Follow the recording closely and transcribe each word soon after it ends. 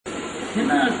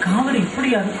ஏன்னா காவிரி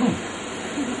இப்படியா இருக்கும்?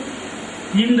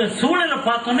 இந்த சூழலை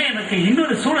பார்த்தோன்னே எனக்கு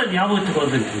இன்னொரு சூழல் ஞாபகத்துக்கு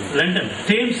வந்து, லண்டன்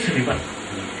தேம்ஸ் ரிவர்,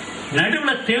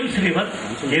 நடுவில் தேம்ஸ் ரிவர்,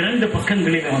 2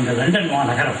 பக்கங்களில் வந்த லண்டன்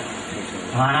மாநகரம்.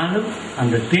 ஆனாலும்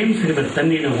அந்த தேம்ஸ் ரிவர்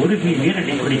தண்ணியில ஒருகி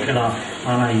நீரடி குடிக்கலாம்.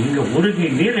 ஆனா இங்க ஒருகி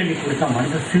நீரடி குடித்தா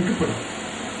மனிதன் செத்துப்படும்.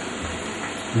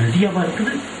 நதியாவா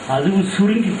இருக்குது, அதுவும்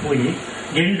சுருங்கி போய்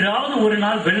என்றாவது ஒரு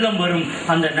நாள் வெள்ளம் வரும்,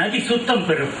 அந்த நதி சுத்தம்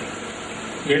பெறும்.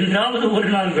 என்றாவது ஒரு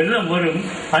நாள் வெள்ளம் வரும்,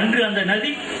 அன்று அந்த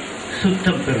நதி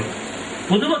சுத்தம் பெறும்.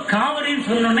 பொதுவா காவிரின்னு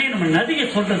சொன்னோன்னே நம்ம நதியை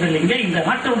சொல்றது இல்லைங்க, இந்த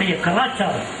நாட்டுடைய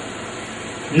கலாச்சாரம்.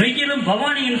 நெய்யிலும்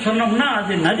பவானின்னு சொன்னோம்னா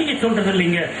அது நதியை சொல்றது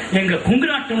இல்லைங்க, எங்க குங்கு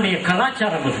நாட்டினுடைய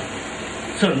கலாச்சாரம் அது.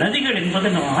 சோ நதிகள் என்பது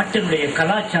நம்ம நாட்டினுடைய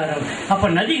கலாச்சாரம். அப்ப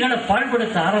நதிகளை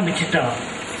பாழ்படுத்த ஆரம்பிச்சுட்டா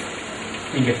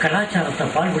நீங்க கலாச்சாரத்தை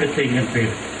பாழ்படுத்துறீங்க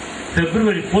பேர்.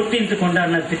 February 14th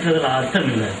கொண்டாடின திட்டத்தில் அர்த்தம்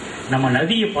இல்லை. நம்ம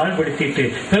நதியை பாழ்படுத்திட்டு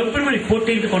February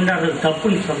 14th கொண்டாடுறது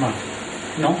தப்புன்னு சொன்னா,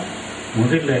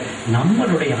 முதல்ல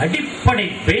நம்மளுடைய அடிப்படை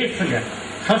பேசுங்க,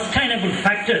 சஸ்டைனபிள்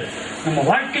ஃபேக்டர்ஸ், நம்ம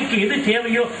வாழ்க்கைக்கு எது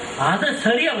தேவையோ அதை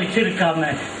சரியா வச்சிருக்காம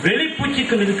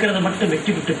வெளிப்பூச்சிகள் இருக்கிறத மட்டும்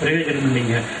வெற்றி விட்டு பிரயோஜனம்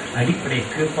இல்லைங்க. அடிப்படை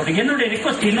என்னுடைய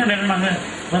ரிக்வஸ்ட் இன்னொன்னு என்னன்னாங்க,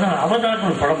 அவதாரம்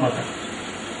ஒரு படம் பார்த்தேன்.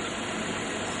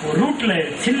 ஒரு ரூட்ல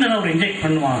சின்னதா ஒரு இன்ஜெக்ட்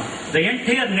பண்ணுவான், the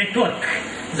entire network,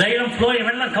 xylem flow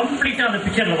எல்லாம் கம்ப்ளீட்டா அந்த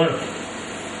பிக்சர்ல வரும்.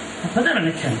 அப்பதான்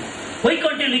நினைச்சேன், why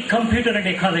can't you link computer and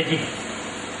ecology?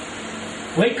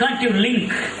 Why can't you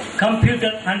link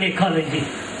computer and ecology?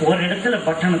 ஒரு இடத்துல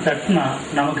பட்டனை தட்டினா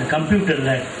நமக்கு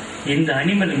கம்ப்யூட்டர்ல இந்த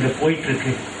அனிமல் இங்க போயிட்டு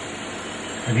இருக்கு,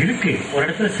 அது இருக்கு, ஒரு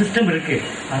இடத்துல சிஸ்டம் இருக்கு.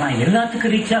 ஆனா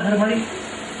எல்லாத்துக்கும் ரீச் ஆகிற மாதிரி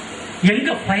எங்க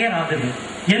ஃபயர் ஆகுது,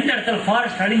 எந்த இடத்துல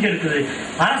ஃபாரஸ்ட் அழிஞ்சிருக்குது,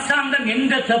 அரசாங்கம்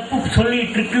எங்க தப்பு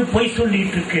சொல்லிட்டு இருக்கு, பொய்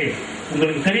சொல்லிட்டு இருக்கு.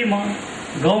 உங்களுக்கு தெரியுமா,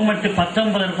 கவர்மெண்ட்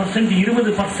 19%,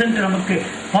 20% நமக்கு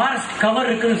ஃபாரஸ்ட் கவர்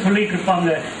இருக்குன்னு சொல்லிட்டு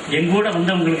இருப்பாங்க. எங்கூட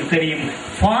வந்தவங்களுக்கு தெரியும்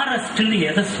ஃபாரஸ்ட்னு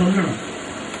எதை சொல்லணும்.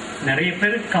 நிறைய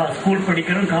பேர் ஸ்கூல்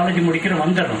படிக்கிறோம், காலேஜ் முடிக்கிறோம்,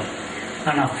 வந்துடுறோம்.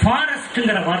 ஆனா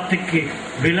ஃபாரஸ்ட்ங்கிற வார்த்தைக்கு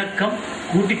விளக்கம்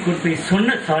கூட்டி போய்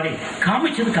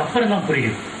காமிச்சதுக்கு அப்புறம் தான்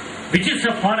புரியும். விச் இஸ்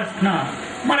அ ஃபாரஸ்ட்னா,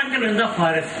 மரங்கள் இருந்தா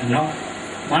ஃபாரஸ்ட்,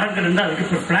 மரங்கள் இருந்தா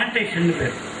அதுக்கு பிளான்டேஷன்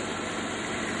பேர்.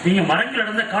 நீங்க மரங்கள்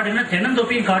இருந்த காடுன்னா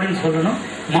தென்னந்தோப்பையும் காடுன்னு சொல்லணும்,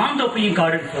 மாந்தோப்பையும்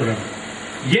காடுன்னு சொல்லணும்.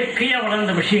 இயற்கையா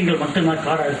வளர்ந்த விஷயங்கள் மட்டும்தான்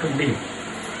காடா இருக்க முடியும்.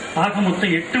 ஆக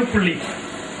மொத்தம்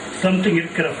 8.something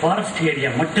இருக்கிற ஃபாரஸ்ட் ஏரியா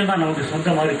மட்டும்தான் நமக்கு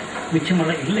சொந்தமா இருக்கு,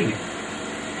 மிச்சமெல்லாம் இல்லைங்க.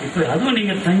 இப்ப அதுவும்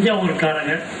நீங்க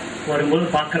தஞ்சாவூர்காரங்க வரும்போது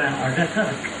பாக்குறேன், அழகா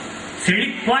இருக்கு,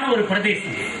 செழிப்பான ஒரு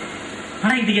பிரதேசம்.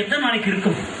 ஆனா இது எத்தனை நாளைக்கு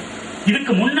இருக்கும்?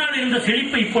 இதுக்கு முன்னால் இருந்த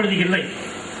செழிப்பு இப்பொழுது இல்லை.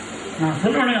 நான்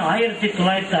சொல்றேன்,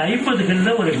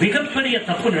 1950களில் ஒரு மிகப்பெரிய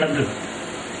தப்பு நடந்தது.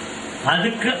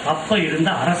 அதுக்கு அப்ப இருந்த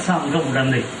அரசாங்கம்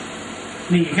உடனே,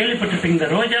 நீங்க கேள்விப்பட்டிருப்பீங்க, இந்த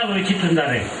ரோஜாவை வச்சிட்டு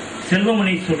இருந்தாரு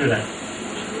செல்வமணி சொல்ற,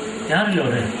 யாருங்க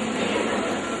அவரு?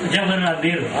 ஜவஹர்லால்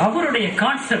நேரு. அவருடைய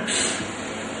கான்செப்ட்ஸ்,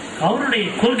 அவருடைய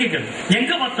கொள்கைகள்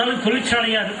எங்க பார்த்தாலும்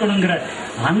தொழிற்சாலையா இருக்கணுங்கிற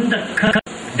அந்த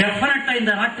டெஃபினட்டா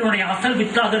இந்த நாட்டினுடைய அசல்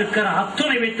வித்தாக இருக்கிற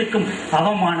அத்துணை வைத்துக்கும்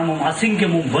அவமானமும்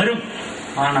அசிங்கமும் வரும்.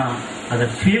 ஆனா அதை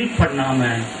ஃபீல் பண்ணாம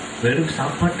வெறும்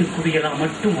சாப்பாட்டுக்குரியெல்லாம்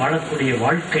மட்டும் வாழக்கூடிய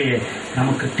வாழ்க்கையை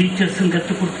நமக்கு டீச்சர்ஸும்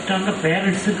கற்றுக் கொடுத்துட்டாங்க,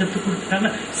 பேரண்ட்ஸும் கற்றுக் கொடுத்துட்டாங்க,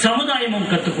 சமுதாயமும்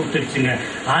கற்றுக் கொடுத்துருச்சுங்க.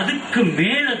 அதுக்கு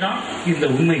மேலதான் இந்த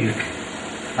உண்மை இருக்கு.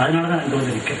 அதனாலதான் அங்க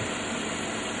வந்து இருக்கிறேன்.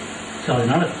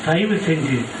 அதனால தயவு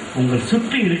செஞ்சு உங்கள்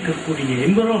சுற்றி இருக்கக்கூடிய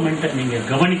என்விரான்மெண்ட்டை நீங்க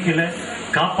கவனிக்கல,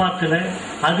 காப்பாத்தல,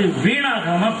 அது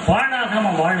வீணாகாம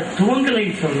பாழாகாம வாழ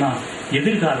துவங்கலைன்னு சொன்னா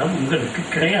எதிர்காலம் உங்களுக்கு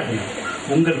கிடையாது.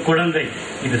 உங்கள் குழந்தை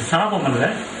இது சாபம் அல்ல,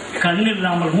 கண்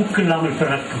இல்லாமல் மூக்கு இல்லாமல்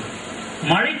பிறக்கும்.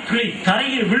 மழை துளி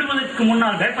தரையில் விழுவதற்கு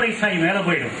முன்னால் வேப்பரைஸ் ஆகி மேல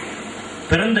போயிடும்.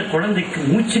 பிறந்த குழந்தைக்கு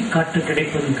மூச்சு காற்று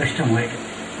கிடைப்பதும் கஷ்டமாயிடும்.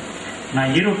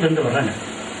 நான் ஈரோட்டிலிருந்து வரேங்க.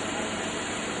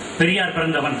 பெரியார்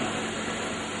பிறந்தவன்.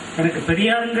 எனக்கு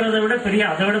பெரியாருங்கிறத விட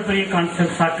அதை விட பெரிய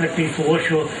concept Socrates,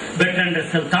 Osho, Bertrand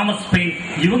Russell, Thomas pain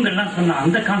இவங்க எல்லாம் சொன்ன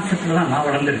அந்த கான்செப்ட்ல தான் நான்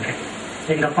வளர்ந்துருக்கேன்.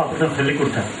 எங்க அப்பா அப்படிதான் சொல்லிக்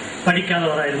கொடுத்தாரு.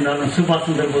 படிக்காதவரா இருந்தாலும் சுபாஷ்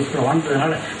சந்திர போஸ்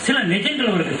வாழ்ந்ததுனால சில நிஜங்கள்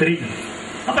அவருக்கு தெரியும்.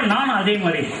 அப்ப நானும் அதே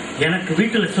மாதிரி எனக்கு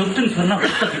வீட்டுல சொத்துன்னு சொன்னா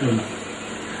புத்தகம்.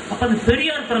 அப்ப அந்த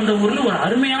பெரியார் பிறந்த ஊர்ல ஒரு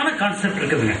அருமையான கான்செப்ட்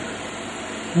இருக்குதுங்க.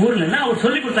 ஊர்ல அவர்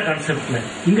சொல்லிக் கொடுத்த கான்செப்ட்ல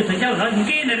இங்க தஞ்சாவூர்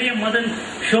இங்கேயே நிறைய மதன்,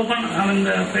 சோபன்,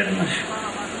 அந்த பேர்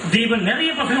தீபன், நிறைய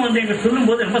பசங்க வந்து எங்க சொல்லும்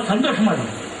போது ரொம்ப சந்தோஷமா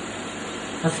இருக்கும்.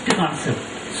 ஃபர்ஸ்ட் கான்செப்ட்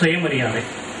சுயமரியாதை,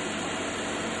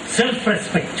 செல்ஃப்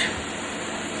ரெஸ்பெக்ட்.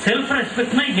 செல்ஃப்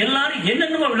ரெஸ்பெக்ட்னா எல்லாரும்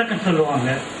என்னென்னமோ விளக்கம் சொல்லுவாங்க.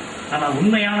 ஆனா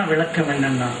உண்மையான விளக்கம்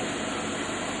என்னன்னா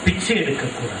பிச்சை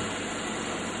எடுக்கக்கூடாது.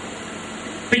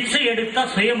 பிச்சை எடுத்தா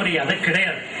சுயமரியாதை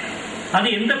கிடையாது. அது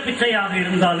எந்த பிச்சையாக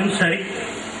இருந்தாலும் சரி,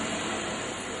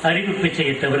 அறிவு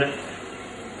பிச்சையை தவிர.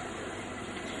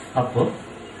 அப்போ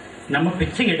நம்ம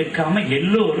பிச்சை எடுக்காம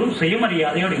எல்லோரும்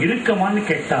சுயமரியாதையோடு இருக்கமான்னு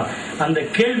கேட்டா அந்த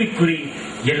கேள்விக்குறி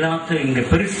எல்லாத்தையும் இங்க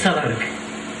பெருசா தான் இருக்கு.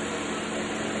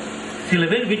 சில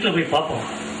பேர் வீட்டுல போய் பார்ப்போம்,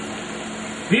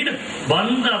 வீடு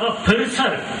பந்தாவா பெருசா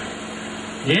இருக்கு.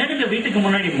 ஏனுங்க வீட்டுக்கு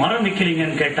முன்னாடி மரம்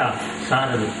வைக்கிறீங்கன்னு கேட்டா,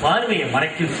 சார் அது பார்வையை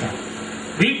மறைக்கும் சார்,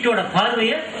 வீட்டோட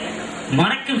பார்வையை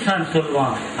மறைக்கும் சார்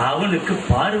சொல்லுவான். அவனுக்கு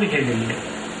பார்வைகள் இல்லை.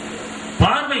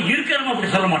 பார்வை இருக்கிறவன் அப்படி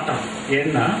சொல்ல மாட்டான்.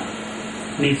 ஏன்னா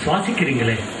நீ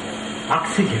சுவாசிக்கிறீங்களே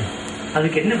ஆக்சிஜன்,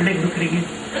 அதுக்கு என்ன விலை கொடுக்குறீங்க?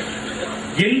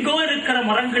 எங்கோ இருக்கிற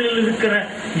மரங்களில் இருக்கிற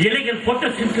இலைகள்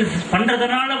போட்டோசிந்தசிஸ்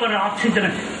பண்றதுனால வர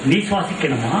ஆக்சிஜனை நீ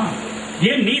சுவாசிக்கணுமா?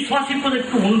 ஏன் நீ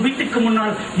சுவாசிப்பதற்கு உன் வீட்டுக்கு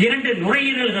முன்னால் 2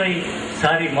 நுரையீரல்களை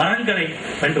மரங்களை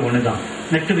 2 ஒண்ணுதான்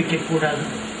நட்டு வைக்க கூடாது?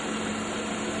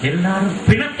 எல்லாரும்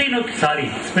பிணத்தை நோக்கி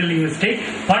ஸ்பெல்லிங் மிஸ்டேக்,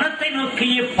 பணத்தை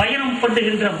நோக்கியே பயணம்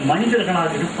பண்ணுகின்ற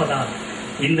மனிதர்களாக இருப்பதால்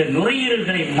இந்த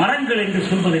நுரையீரல்களை மரங்கள் என்று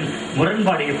சொல்வதில்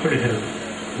முரண்பாடு ஏற்படுகிறது.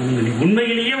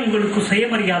 உண்மையிலேயே உங்களுக்கு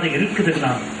சுயமரியாதை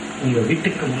இருக்குதுன்னா உங்க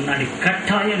வீட்டுக்கு முன்னாடி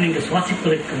கட்டாயம் நீங்க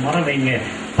சுவாசிப்பதற்கு மரம் வைங்க.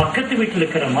 பக்கத்து வீட்டில்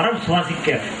இருக்கிற மரம்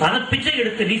சுவாசிக்க, அதை பிச்சை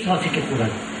எடுத்து நீ சுவாசிக்க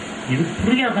கூடாது. இது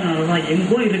புரியாதனாலதான்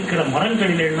எங்கோ இருக்கிற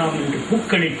மரங்களில் எல்லாம் இன்று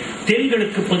பூக்களில்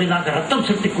தேன்களுக்கு பதிலாக ரத்தம்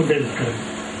சுட்டிக் கொண்டு இருக்கிறது.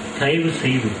 தயவு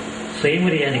செய்து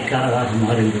சுயமரியாதைக்காரராக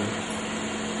மாறுங்கள்.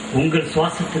 உங்கள்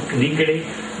சுவாசத்துக்கு நீங்களே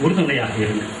உறுதுணையாக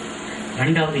இருங்கள்.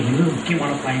 2வது இன்னொரு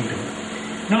முக்கியமான பாயிண்ட்,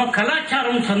 நம்ம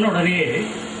கலாச்சாரம் சொன்ன உடனே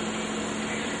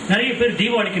நிறைய பேர்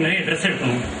தீபாவளிக்கு நிறைய ட்ரெஸ்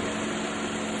எடுக்கணும்,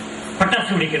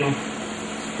 பட்டாசு வெடிக்கணும்,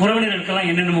 உறவினர்களுக்கெல்லாம்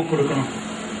என்னென்னமோ கொடுக்கணும்.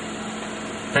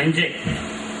 தஞ்சை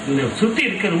இந்த சுத்தி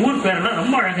இருக்கிற ஊர் பேரெல்லாம்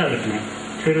ரொம்ப அழகா இருக்குங்க.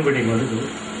 திருவிடை மருது,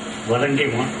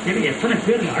 வலங்கைமான், எத்தனை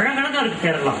பேர் அழகழகா இருக்கு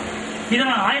பேரெல்லாம். இதை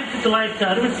நான்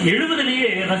 1970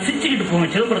 ரசிச்சுக்கிட்டு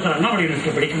போவேன். சிதம்பரத்தில் அண்ணாமலை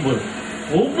யூனிவர்சிட்டி படிக்கும் போது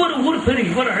ஒவ்வொரு ஊர் பேரும்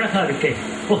இவ்வளவு அழகா இருக்கே,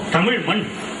 ஓ தமிழ் மண்,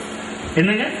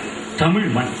 என்னங்க தமிழ்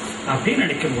மண் அப்படின்னு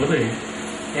நினைக்கும் போது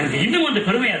எனக்கு இன்னும் கொஞ்சம்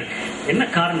பெருமையா இருக்கு. என்ன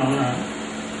காரணம்னா,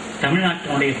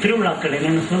 தமிழ்நாட்டினுடைய திருவிழாக்கள்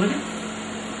என்னன்னு சொல்லுங்க.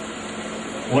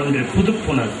 ஒன்று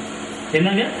புதுப்புணர்,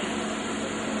 என்னங்க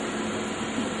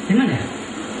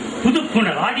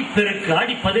புதுப்புணர், ஆடிப்பெருக்கு,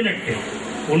 ஆடி 18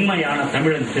 உண்மையான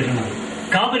தமிழன் திருநாள்.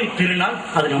 காவிரி திருநாள்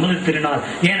அது நமது திருநாள்.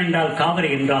 ஏனென்றால் காவிரி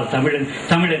என்றால் தமிழன்,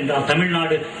 தமிழ் என்றால்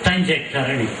தமிழ்நாடு, தஞ்சை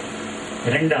தரணி.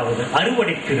 2வது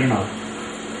அறுவடை திருநாள்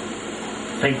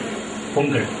தை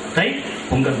பொங்கல்.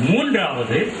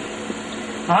 3வது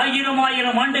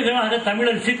 1000 ஆண்டுகளாக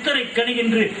தமிழர் சித்திரை கனி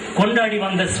என்று கொண்டாடி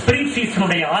வந்த ஸ்பிரிங்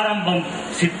சீசனுடைய ஆரம்பம்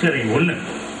சித்திரை 1.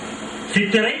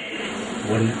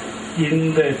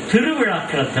 இந்த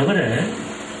திருவிழாக்களை தவிர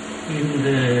இந்த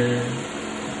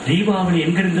தீபாவளி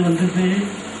எங்கிருந்து வந்தது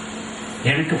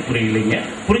எனக்கு புரியலைங்க.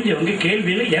 புரிஞ்சவங்க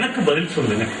கேள்வியில எனக்கு பதில்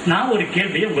சொல்லுங்க. நான் ஒரு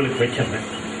கேள்வியை உங்களுக்கு வச்சிருந்தேன்.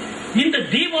 இந்த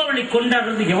தீபாவளி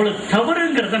கொண்டாடுறது எவ்வளவு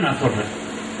தவறுங்கிறத நான் சொல்றேன்.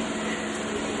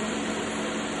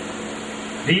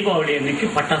 தீபாவளி அன்னைக்கு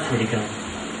பட்டாசு வெடிக்கலாம்.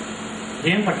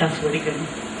 ஏன் பட்டாசு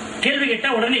வெடிக்கணும்? கேள்வி கேட்டா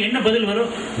உடனே என்ன பதில்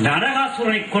வரும்?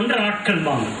 நரகாசுரனை கொன்ற நாட்கள்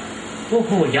வாங்க.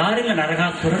 ஓஹோ, யாருங்க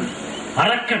நரகாசுரன்?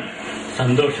 அரக்கன்.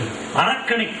 சந்தோஷம்,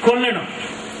 அரக்கனை கொல்லணும்.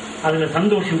 அதுல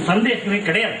சந்தோஷம் சந்தேகமே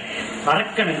கிடையாது.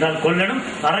 அரக்கன் என்றால் கொல்லணும்.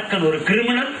 அரக்கன் ஒரு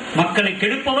கிரிமினல், மக்களை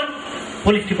கெடுப்பவன்.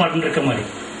 போலீஸ் டிபார்ட்மெண்ட் இருக்க மாதிரி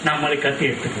நம்மளை கத்தி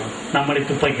எடுத்துக்கலாம், நம்மளை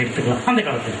துப்பாக்கி எடுத்துக்கலாம் அந்த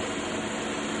காலத்துல,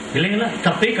 இல்லைங்களா?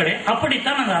 தப்பே கிடையாது.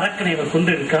 அப்படித்தான் அந்த அரக்கனை இவர்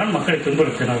கொண்டு இருக்கிறான், மக்களை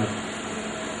துன்புறுத்தினார்.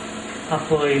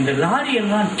 அப்போ இந்த லாரி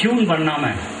எல்லாம் டியூன்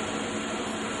பண்ணாம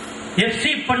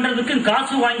எஃப்சி பண்றதுக்கு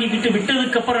காசு வாங்கிக்கிட்டு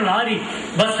விட்டதுக்கு அப்புறம் லாரி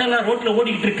பஸ் எல்லாம் ரோட்ல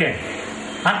ஓடிக்கிட்டு இருக்க,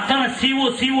 அத்தனை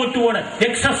CO2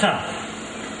 எக்ஸஸா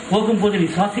போகும்போது நீ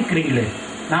சுவாசிக்கிறீங்களே,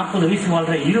 40 வயசு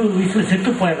வாழ்ற, 20 வயசுல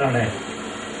செத்து போயிடுறாட.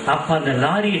 அப்ப அந்த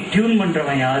லாரியை டியூன்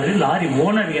பண்றவன் யாரு? லாரி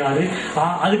ஓனர் யாரு?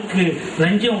 அதுக்கு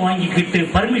லஞ்சம் வாங்கிக்கிட்டு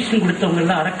பர்மிஷன் கொடுத்தவங்க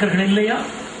எல்லாம் அரக்கர்கள் இல்லையா?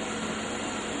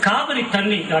 காவிரி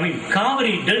தண்ணி,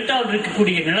 காவிரி டெல்டாவில்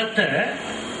இருக்கக்கூடிய நிலத்தை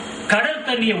கடல்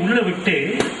தண்ணியை உள்ள விட்டு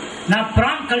நான்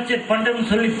பிரான் கல்ச்சர் பண்றேன்னு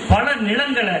சொல்லி பல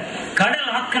நிலங்களை கடல்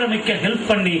ஆக்கிரமிக்க ஹெல்ப்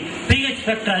பண்ணி பிஹெச்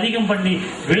ஃபேக்டர் அதிகம் பண்ணி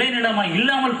விளைநிலமா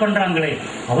இல்லாமல் பண்றாங்களே,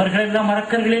 அவர்கள் எல்லாம்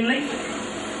அரக்கர்கள் இல்லை?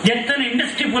 எத்தனை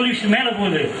இண்டஸ்ட்ரி பொல்யூஷன் மேல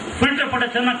போகுது. பில்டர் பண்ண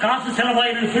சொன்னா காசு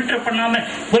செலவாயிரம், பில்டர் பண்ணாம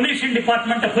பொல்யூஷன்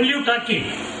டிபார்ட்மெண்ட் பொல்யூட் ஆக்கி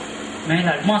மேல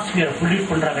அட்மாஸ்பியர் பொல்யூட்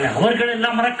பண்றாங்களே, அவர்கள்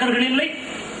எல்லாம் அரக்கர்கள் இல்லை?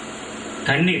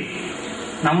 தண்ணீர்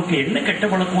நமக்கு என்ன கெட்ட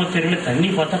பழக்கமோ தெரியல, தண்ணி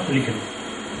பார்த்தா குளிக்கணும்.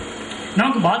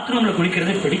 நமக்கு பாத்ரூம்ல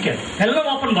குளிக்கிறதே பிடிக்காது, எல்லாம்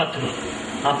ஓப்பன் பாத்ரூம்.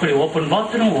 அப்படி open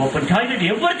bathroom, open toilet,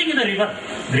 everything இந்த ரிவர்.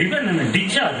 ரிவர் என்ன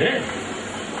டிச்சா அது?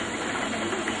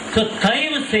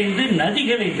 தயவு செய்து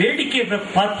நதிகளை வேடிக்கை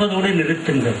பார்ப்பதோடு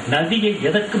நிறுத்துங்கள். நதியை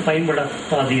எதற்கு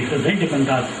பயன்படுத்தாதீர்கள். வேண்டும்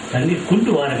என்றால் தண்ணீர்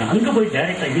கொண்டு வாருங்க, அங்க போய்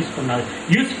டைரக்டா யூஸ் பண்ணாது.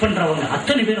 யூஸ் பண்றவங்க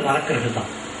அத்தனை பேர் அரக்கர்கள் தான்.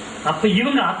 அப்ப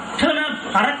இவங்க அத்தனை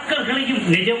அரக்கர்களையும்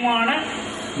நிஜமான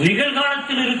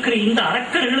நிகழ்காலத்தில் இருக்கிற இந்த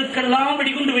அரக்கர்களுக்கெல்லாம்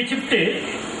வெடிகுண்டு வச்சுட்டு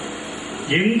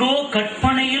எங்கோ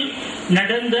கற்பனையில்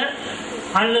நடந்த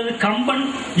அல்லது கம்பன்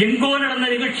எங்கோ நடந்த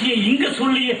நிகழ்ச்சியை இங்க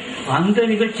சொல்லிய அந்த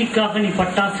நிகழ்ச்சிக்காக நீ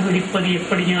பட்டாசு வெடிப்பது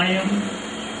எப்படி நியாயம்?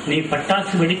 நீ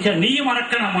பட்டாசு வெடிச்சா நீயும்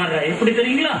அரக்கனா மாறுற. எப்படி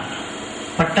தெரியுங்களா?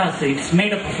 பட்டாசு it's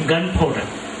made up of gun powder,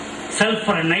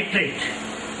 sulphur and nitrate,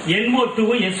 NO2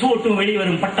 SO2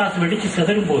 வெளிவரும் பட்டாசு வெடிச்சு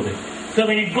செதறும் போது. So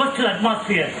when it goes to the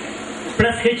atmosphere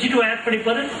plus H2 add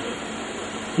படிப்பது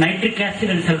nitric acid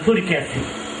and sulfuric acid.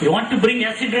 You want to bring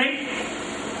acid, right?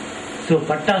 So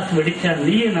பட்டாசு வெடிச்சா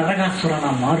நீ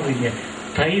நரகாசுரனா மாறுவீங்க.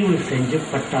 தயவு செஞ்சு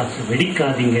பட்டாசு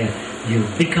வெடிக்காதீங்க. You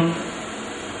become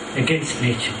against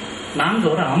nature. நாங்க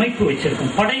ஒரு அமைப்பு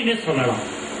வச்சிருக்கோம், படையினே சொல்லலாம்.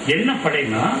 என்ன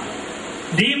படைனா,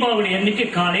 தீபாவளி அன்னைக்கு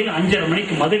காலையில் 5:30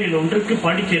 மணிக்கு மதுரையில் ஒன்று இருக்கு,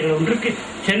 பாண்டிச்சேரியில் ஒன்று இருக்கு,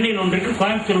 சென்னையில் ஒன்று இருக்கு,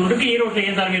 கோயம்புத்தூர் ஒன்று இருக்கு, ஈரோட்டில்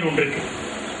ஏந்தாலையில் ஒன்று இருக்கு.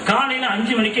 காலையில்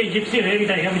 5 மணிக்கு ஜிப்சி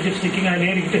அதில்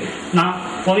ஏறிக்கிட்டு நான்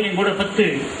போய் கூட 10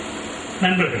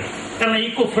 நண்பர்கள்,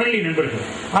 ஈகோ ஃப்ரெண்ட்லி நண்பர்கள்,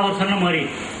 அவர் சொன்ன மாதிரி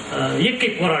இயற்கை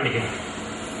போராடிகள்,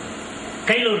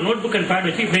 கையில் ஒரு நோட் புக் அண்ட் பேட்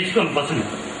வச்சு வச்சுக்கோங்க பசங்க,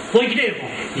 போய்கிட்டே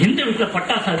இருப்போம். எந்த வீட்டில்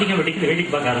பட்டாசு அதிகம் வெடிக்கிற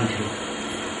வேடிக்கை பார்க்க ஆரம்பிச்சிருவோம்.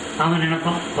 அவன்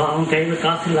நினைப்பான், அவன் கையில்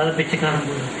காசு இல்லாத பிச்சைக்காரன்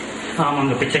போது.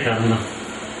 ஆமாங்க, பிச்சைக்காரன் தான்.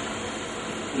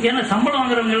 ஏன்னா சம்பளம்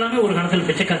வாங்குறவங்க எல்லாமே ஒரு காலத்தில்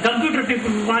பிச்சைக்காரன். கம்ப்யூட்டர் டிப்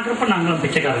பார்க்குறப்ப நாங்களும்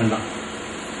பிச்சைக்காரன் தான்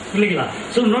இல்லைங்களா?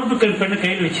 ஸோ நோட் புக் அண்ட் பெண்ணு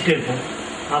கையில் வச்சுட்டே இருப்போம்.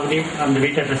 அப்படியே அந்த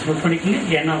வீட்டை அட்ரஸ் நோட் பண்ணிக்கோங்க.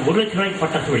 ஏன்னா 1 லட்ச ரூபாய்க்கு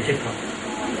பட்டாசு வெடிச்சிருக்கோம்.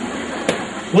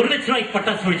 1 லட்ச ரூபாய்க்கு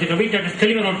பட்டாசு வெடிச்சிருக்கோம். வீட்டு அட்ரஸ்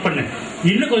தெளிவாக நோட் பண்ணு.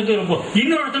 இன்னும் கொஞ்சம் தூரம் போ,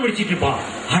 இன்னொரு இடத்துல வெடிச்சிட்டு இருப்பான்.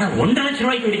 ஆனா 1.5 லட்ச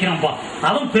ரூபாய்க்கு வெடிக்கிறான்ப்பா,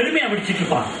 அவன் பெருமையா வெடிச்சிட்டு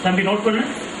இருப்பான். தம்பி நோட் பண்ணு.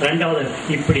 2வது,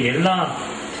 இப்படி எல்லா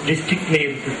டிஸ்ட்ரிக்ட்ல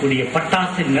இருக்கக்கூடிய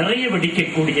பட்டாசு நிறைய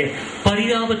வெடிக்கக்கூடிய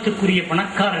பரிதாபத்துக்குரிய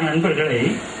பணக்கார நண்பர்களை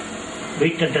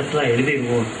வீட்டு அட்ரஸ்லாம்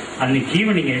எழுதிடுவோம். அன்னைக்கு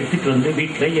ஈவினிங் எடுத்துட்டு வந்து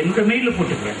வீட்டில் எந்த மெயில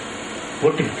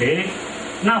போட்டுக்கிட்டு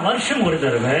நான் வருஷம் ஒரு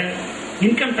தடவை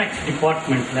இன்கம் டாக்ஸ்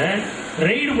டிபார்ட்மெண்ட்ல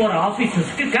ரெய்டு போற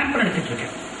ஆபீசர்ஸ்க்கு கேம்ப் நடத்திட்டு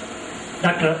இருக்கேன்.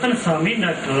 டாக்டர் ரத்தனசாமி,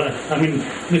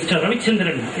 மிஸ்டர்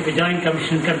ரவிச்சந்திரன், இப்ப joint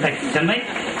commission income tax Chennai,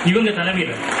 இவங்க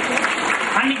தலைமையில்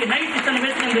அன்னைக்கு நைட் இத்தனை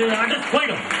பேருக்கு அந்த அட்ரஸ்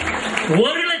போயிடும்.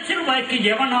 1 லட்சம் ரூபாய்க்கு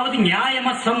எவனாவது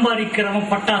நியாயமா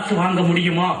சம்பாதிக்கிறவன் பட்டாசு வாங்க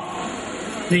முடியுமா?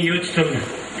 நீங்க யோசிச்சு சொல்லுங்க.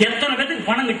 எத்தனை பேருக்கு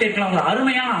பணம் கிட்டே இருக்கலாம். ஒரு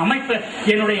அருமையான அமைப்பை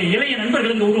என்னுடைய இளைய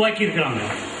நண்பர்கள் இங்க உருவாக்கி இருக்கிறாங்க.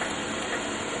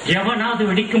 எவனாவது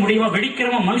வெடிக்க முடியுமா?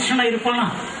 வெடிக்கிறவன் மனுஷனா இருப்பானா?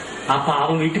 அப்ப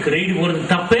அவன் வீட்டுக்கு ரெய்டு போறது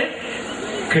தப்பு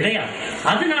கிடையாது.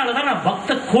 அதனாலதான் நான்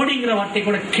பக்த கோடிங்கிற வார்த்தை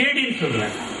கூட கேடின்னு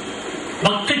சொல்றேன்.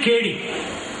 பக்த கேடி.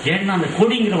 ஏன்னா அந்த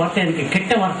கோடிங்கிற வார்த்தை எனக்கு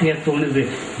கெட்ட வார்த்தையா தோணுது.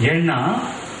 ஏன்னா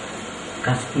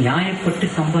நியாயப்பட்டு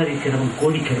சம்பாதிக்கிறவன்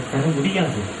கோடிக்கு தர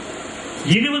முடியாது.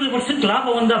 20%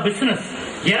 லாபம் வந்தா பிசினஸ்,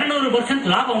 200%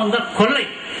 லாபம் வந்தா கொள்ளை.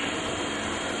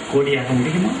 கோடியாக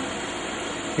முடியுமா?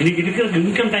 இன்னைக்கு இருக்கிற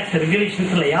இன்கம் டாக்ஸ்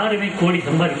ரெகுலேஷன்ஸ்ல யாருமே கோடி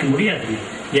சம்பாதிக்க முடியாது,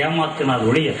 ஏமாத்தினால்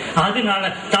ஒழிய. அதனால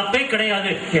தப்பே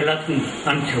கிடையாது, எல்லாத்தையும்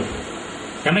அனுப்பிச்சிடும்.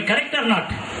 நம்ம கரெக்ட் ஆர்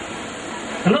நாட்?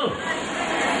 ஹலோ,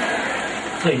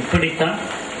 இப்படித்தான்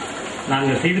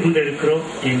நாங்கள் செய்து கொண்டு இருக்கிறோம்.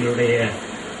 எங்களுடைய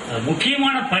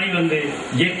முக்கியமான பணி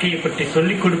இயற்கையை பற்றி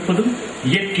சொல்லிக் கொடுப்பதும்,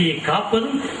 இயற்கையை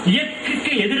காப்பதும்,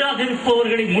 இயற்கைக்கு எதிராக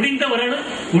இருப்பவர்களை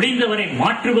முடிந்தவரை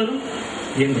மாற்றுவதும்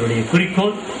எங்களுடைய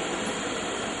குறிக்கோள்.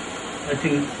 I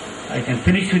think I can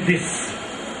finish with this.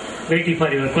 Waiting for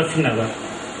your question now.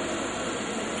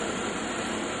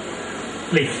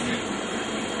 Please.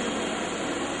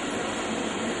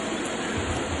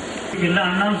 எல்லா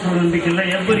அண்ணாவும் சொல்ல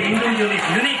every individual is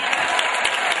unique.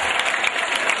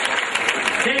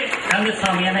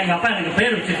 Kandasamy, எங்க அப்பா எனக்கு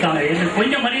பேர் வச்சிருக்காங்க. எனக்கு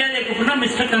கொஞ்சம் மரியாதை கூப்பிட்டா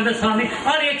mister Kandasamy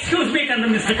R excuse me கந்த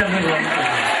மிஸ்டர் கந்தசாமி.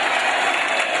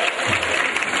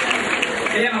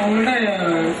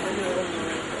 உங்கள்கிட்ட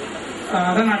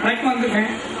அதான் நான் ட்ரைக் வந்திருக்கேன்.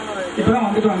 இப்பதான்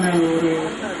வந்துட்டு வந்தேன் ஒரு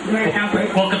கேம்ப்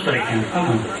கோக்கத்துறை.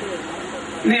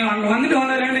 அங்க வந்துட்டு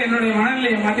வந்ததுலேருந்து என்னுடைய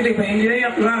மனநிலையை மாத்திட்டு இப்ப எங்க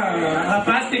ஏரியாக்குலாம்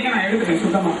பிளாஸ்டிக்கை நான் எடுத்துட்டேன்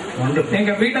சுத்தமா.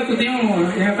 எங்க வீட்டை சுத்தியும்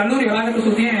எங்க கல்லூரி வளாகத்தை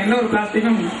சுத்தியும் எந்த ஒரு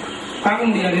பிளாஸ்டிக்கும்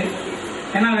பார்க்க முடியாது.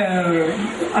 ஏன்னா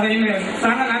அதை எங்க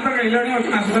சார்ந்த நண்பர்கள் எல்லாரையும்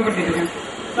வச்சு நான் சுத்தப்படுத்திட்டு இருக்கேன்.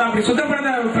 அப்படி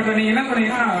சுத்தப்படுத்தப்பட்ட நீங்க என்ன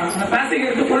சொன்னீங்கன்னா அந்த பிளாஸ்டிக்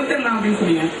எடுத்து கொளுத்திடலாம் அப்படின்னு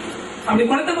சொன்னீங்க. அப்படி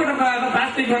கொளுத்தப்பட்ட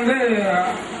பிளாஸ்டிக்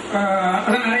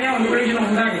அதான் நிறைய பொல்யூஷன்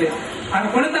உண்டாகுது. அதை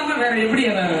கொளுத்தாம வேற எப்படி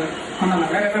அதை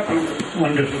பண்ணலாம்? வேற எதாவது பண்ண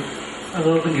முடியும்?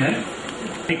 அதாவதுங்க,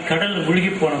 கடல்ல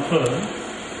முழுகி போனப்போ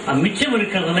மிச்சம்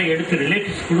இருக்கிறதெல்லாம் எடுத்து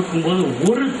ரிலேட்டிவ்ஸ் கொடுக்கும்போது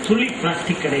ஒரு துளி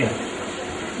பிளாஸ்டிக் கிடையாது.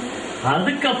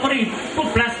 அதுக்கப்புறம் இப்ப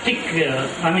பிளாஸ்டிக்,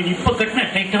 இப்ப கட்டின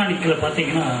டைட்டானிக்ல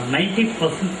பாத்தீங்கன்னா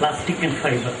 90% பிளாஸ்டிக் அண்ட்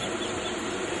ஃபைபர்.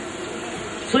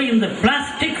 இந்த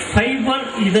பிளாஸ்டிக் ஃபைபர்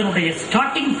இதனுடைய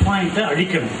ஸ்டார்டிங் பாயிண்ட்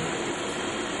அழிக்கணும்.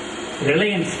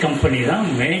 ரிலையன்ஸ் கம்பெனி தான்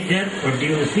major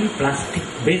producing plastic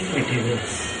paste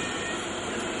materials.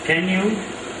 Can you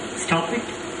stop it?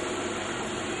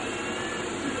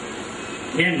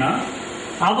 ஏன்னா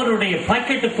அவருடைய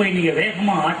பாக்கெட்டை போய் நீங்க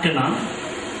வேகமா ஆட்டுனா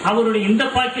அவருடைய இந்த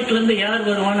பாக்கெட்ல இருந்து யார்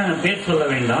வருவான்னு பேர் சொல்ல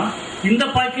வேண்டாம், இந்த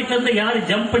பாக்கெட்ல இருந்து யார்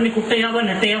ஜம்ப் பண்ணி குட்டையாவா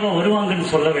நெட்டையாவா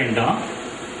வருவாங்கன்னு சொல்ல வேண்டாம்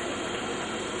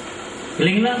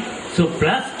இல்லைங்களா. சோ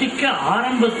பிளாஸ்டிக்க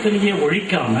ஆரம்பத்திலேயே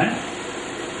ஒழிக்காம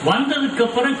வந்ததுக்கு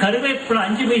அப்புறம் கருவேப்பிலை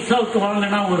 5 பைசாவுக்கு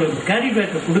வாங்கினா ஒரு கேரி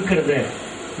பேக் கொடுக்கறத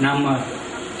நாம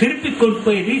திருப்பி கொண்டு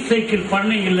போய் ரீசைக்கிள்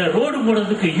பண்ண இல்ல ரோடு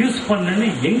போடுறதுக்கு யூஸ் பண்ணு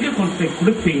எங்க கொண்டு போய்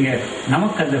கொடுப்பீங்க?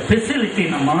 நமக்கு அந்த ஃபெசிலிட்டி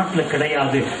நம்ம நாட்டுல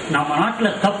கிடையாது. நம்ம நாட்டுல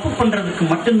தப்பு பண்றதுக்கு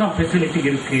மட்டும்தான் ஃபெசிலிட்டி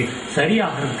இருக்கு,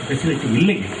 சரியாகிறதுக்கு ஃபெசிலிட்டி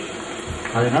இல்லைங்க.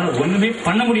 அதனால ஒண்ணுமே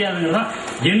பண்ண முடியாதுங்கிறதா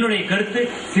என்னுடைய கருத்து.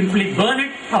 Simply burn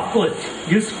it, of course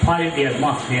you spoil the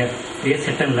atmosphere to a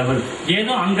certain level.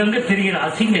 ஏதோ அங்கங்க தெரிகிற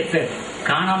அசிங்கத்தை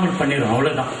காணாமல் பண்ணிடும்,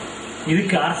 அவ்வளவுதான்.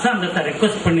 இதுக்கு அரசாங்கத்தை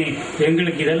ரெக்வஸ்ட் பண்ணி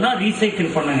எங்களுக்கு இதெல்லாம்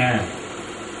ரீசைக்கிள் பண்ணுங்க,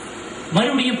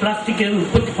 மறுபடியும் பிளாஸ்டிக் எதுவும்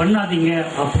உற்பத்தி பண்ணாதீங்க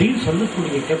அப்படின்னு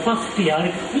சொல்லக்கூடிய கெப்பாசிட்டி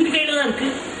யாருக்கு? உங்க கையில தான் இருக்கு.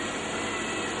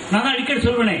 நான் தான் அடிக்கடி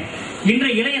சொல்வேனே,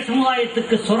 இன்றைய இளைய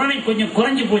சமுதாயத்துக்கு சொரணை கொஞ்சம்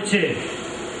குறைஞ்சு போச்சு.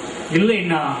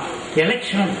 இல்லைன்னா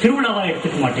எலெக்ஷன் திருவிழாவா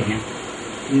எடுத்துக்க மாட்டீங்க.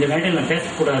 இந்த மேடையில் நான்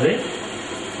பேசக்கூடாது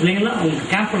இல்லைங்களா. உங்க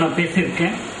கேம்ப் நான்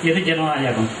பேசியிருக்கேன். எது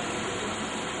ஜனநாயகம்,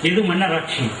 எது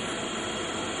மன்னராட்சி,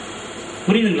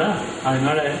 புரியுதுங்களா?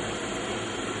 அதனால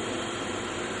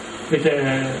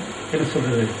என்ன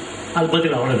சொல்றது, அது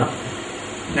பதில் அவ்வளவுதான்.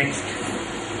 நெக்ஸ்ட்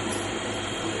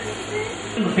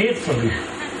பேர் சொல்லுங்க.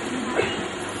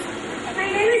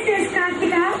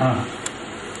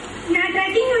 நான்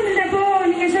ட்ரெக்கிங் வந்தப்போ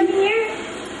நீங்க சொன்னீங்க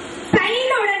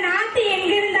பையனோட நாத்து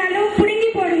எங்க இருந்தாலும் புடுங்கி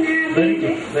போடுங்க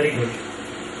அப்படின்ட்டு. Very good.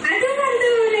 அதுவும் வந்து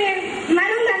ஒரு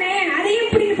மரம் தானே,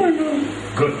 அதையும் புடுங்கி போடணும்.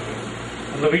 குட்.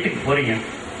 உங்க வீட்டுக்கு போறீங்க,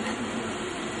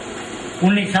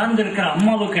 உன்னை சார்ந்து இருக்கிற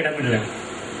அம்மாவுக்கு இடம் இல்லை,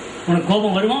 உனக்கு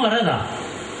கோபம் வருமா வராதா?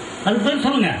 அது பதில்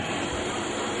சொல்லுங்க.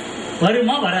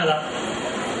 வருமா வராதா?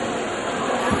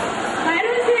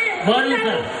 வரும்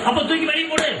சார். அப்ப தூக்கி வெளியே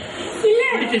போடு.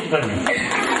 பிடிச்சு பாருங்க,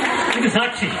 இது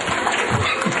சாட்சி.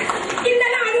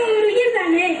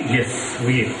 எஸ்,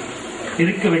 உயிர்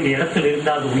இருக்க வேண்டிய இடத்துல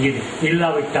இருந்தால் அது உயிர்,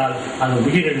 இல்லாவிட்டால் அது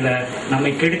உயிர் இல்ல,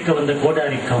 நம்மை கெடுக்க வந்த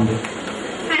கோடாரி காம்பு.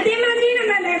 அதே மாதிரி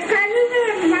நம்ம அந்த கழுகு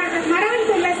மரம்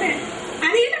சொல்லுங்க,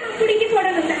 அதையும் நம்ம பிடிக்கி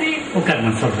போடணும் தானே. உட்கார்,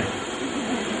 நான் சொல்றேன்.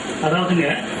 அதாவதுங்க,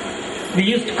 we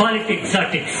used to call it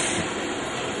exotics.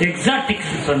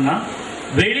 exotics சொன்னா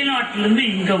வெளிநாட்டிலிருந்து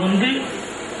இங்க வந்து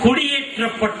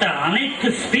குடியேற்றப்பட்ட அனைத்து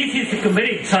ஸ்பீசிஸுக்கு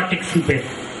பேர் எக்ஸாட்டிக்ஸ் பேர்.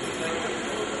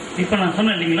 இப்ப நான்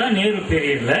சொன்னேன் இல்லைங்களா, நேரு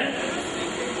பீரியட்ல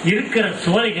இருக்கிற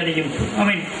சோலைகளையும்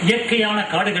இயற்கையான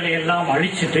காடுகளை எல்லாம்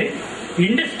அழிச்சிட்டு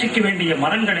இண்டஸ்ட்ரிக்கு வேண்டிய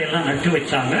மரங்களை எல்லாம் நட்டு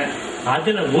வச்சாங்க.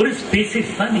 அதுல ஒரு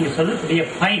ஸ்பீசிஸ் தான் நீங்க சொல்லக்கூடிய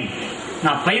பைன்.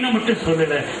 நான் பையனை மட்டும்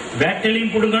சொல்லல,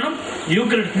 பேட்டலையும் கொடுங்கணும்.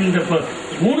 யூக்ரட் இந்த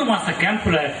 3 மாச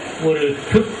கேம்ப்ல ஒரு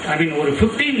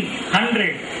 1500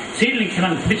 சீட்லிங்ஸ்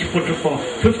எல்லாம் பிடிச்சு போட்டிருப்போம்.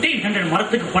 1500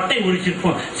 மரத்துக்கு பட்டை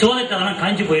உரிச்சிருப்போம். சோதத்தெல்லாம்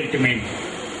காஞ்சி போயிருக்குமே.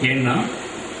 ஏன்னா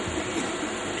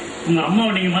உங்க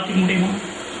அம்மாவை நீங்க மாத்திக்க முடியுமா?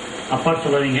 அப்பா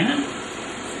சொல்லாதீங்க.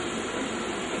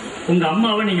 உங்க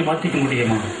அம்மாவை நீங்க மாத்திக்க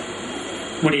முடியுமா?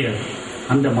 முடியாது.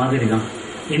 அந்த மாதிரி தான்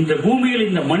இந்த பூமியில்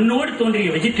இந்த மண்ணோடு தோன்றிய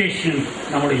வெஜிடேஷன்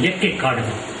நம்முடைய இயற்கை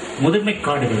காடுகள், முதன்மை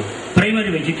காடுகள்,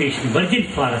 பிரைமரி வெஜிடேஷன், வர்ஜின்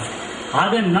ஃபாரஸ்ட்.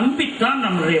 அதை நம்பித்தான்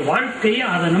நம்மளுடைய வாழ்க்கையை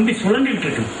அதை நம்பி சுழந்துட்டு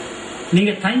இருக்கு.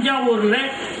 நீங்க தஞ்சாவூர்ல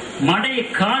மடையை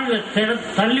காலில்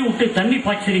தள்ளி விட்டு தண்ணி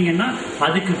பாய்ச்சிறீங்கன்னா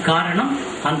அதுக்கு காரணம்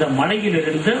அந்த மலையில்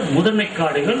இருந்த முதன்மை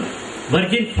காடுகள்,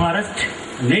 வர்ஜின் ஃபாரஸ்ட்,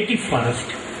 நேட்டிவ்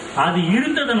ஃபாரஸ்ட். அது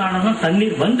இருந்ததுனாலதான்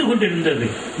தண்ணீர் வந்து கொண்டிருந்தது.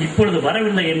 இப்பொழுது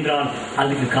வரவில்லை என்றால்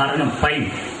அதுக்கு காரணம் பைன்.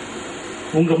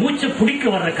 உங்க மூச்சை பிடிக்க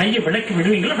வர்ற கையை விளக்கி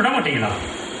விடுவீங்களா, விட மாட்டீங்களா?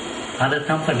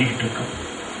 அதைத்தான் பண்ணிட்டு இருக்கோம்.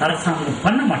 அரசாங்கம்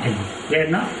பண்ண மாட்டேங்க.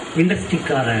 ஏன்னா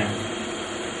இண்டஸ்ட்ரிக்கார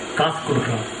காசு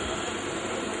கொடுக்கலாம்.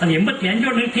 அது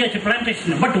 85 நிறுத்தியாச்சு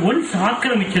பிளான்டேஷன். பட் ஒன்ஸ்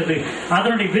ஆக்கிரமிச்சது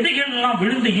அதனுடைய விதைகள் எல்லாம்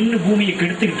விழுந்து இன்னும் பூமியை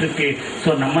கெடுத்துக்கிட்டு இருக்கு. சோ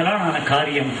நம்மளான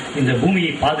காரியம் இந்த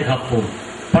பூமியை பாதுகாப்போம்,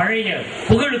 பழைய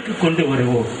புகழுக்கு கொண்டு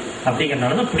வருவோம்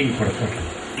அப்படிங்கறதுனாலதான் பிடிக்கப்பட சொல்றேன்.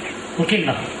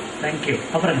 ஓகேங்களா? தேங்க்யூ.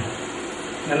 அப்புறம்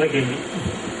நல்ல கேள்வி.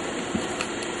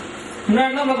 முன்னாடி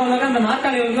என்ன பார்க்கணும்னாக்கா அந்த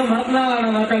நாற்காலி வந்து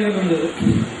மரத்தினாலான நாற்காலி இருந்தது.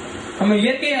 நம்ம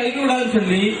இயற்கையை அழிக்க கூடாதுன்னு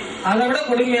சொல்லி அதை விட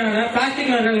கொடுமையான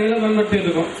பிளாஸ்டிக் நாற்காலிகளை பயன்படுத்தி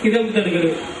இருக்கோம். இதை எப்படி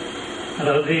தடுக்கிறது?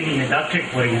 அதாவது நீங்க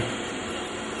டாக்டரேட் போறீங்க,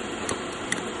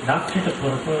 டாக்டரேட்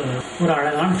போறப்போ ஒரு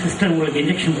அழகான சிஸ்டர் உங்களுக்கு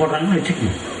இன்ஜெக்ஷன் போடுறாங்கன்னு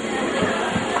வச்சுக்கோங்க.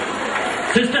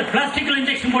 சிஸ்டர் பிளாஸ்டிக்ல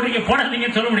இன்ஜெக்ஷன் போடுறீங்க,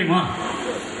 போடாதீங்கன்னு சொல்ல முடியுமா?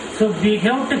 So we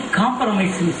have to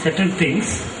compromise in certain things.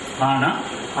 ஆனா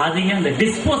அதையும் அந்த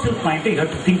disposal point you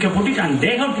have to think about it and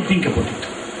they have to think about it.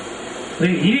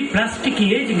 இது பிளாஸ்டிக்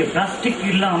ஏஜ், இங்க பிளாஸ்டிக்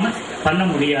இல்லாம பண்ண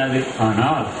முடியாது.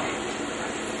 ஆனால்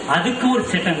அதுக்கு ஒரு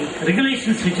செட்டன்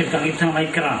ரெகுலேஷன்ஸ் வச்சிருக்காங்க. இத்தனை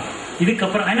வைக்கிறான்,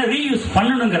 இதுக்கப்புறம் ரீயூஸ்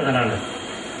பண்ணணுங்கிறதுனால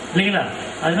இல்லைங்களா?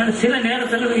 அதனால சில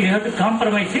நேரத்தில் you have to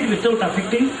compromise it without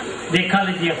affecting the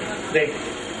ecology of the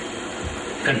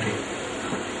country.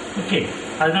 Okay,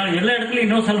 அதனால எல்லா இடத்துலையும்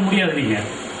இன்னும் சொல்ல முடியாது.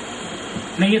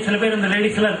 நீங்க சில பேர் இந்த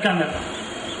லேடிஸ் எல்லாம் இருக்காங்க,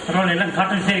 பரவாயில்ல, எல்லாம்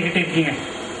காட்டன் சேரி கிட்டே இருக்கீங்க.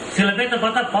 சில பேர்த்த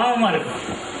பார்த்தா பாவமா இருக்கும்.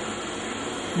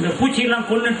 இந்த பூச்சியெல்லாம்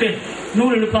கொண்டுட்டு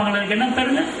நூல் இழுப்பாங்களா, அதுக்கு என்ன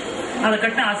பேருங்க, அதை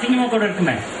கட்ட அசிங்கமா கூட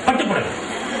இருக்குமே, பட்டுப்படும்.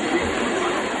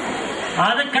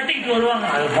 அதை கட்டிக்கிட்டு வருவாங்க.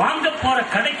 அதை வாங்க போற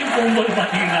கடைக்கு போகும்போது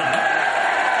பாத்தீங்கன்னா,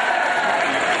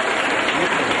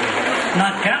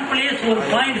 நான் கேம்ப்லயே ஒரு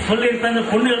பாயிண்ட் சொல்லியிருப்பேன். இந்த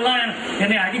பொண்ணுகள்லாம்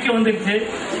என்னை அடிக்க வந்துருச்சு.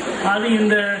 அது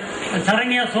இந்த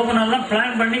சரண்யா சோபனெல்லாம்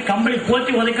பிளான் பண்ணி கம்பளி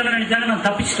போச்சு உதைக்கணும்னு நினைச்சாங்க. நான்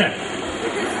தப்பிச்சிட்டேன்.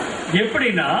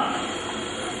 எப்படின்னா,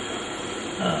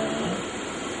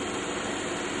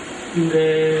 இந்த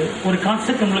ஒரு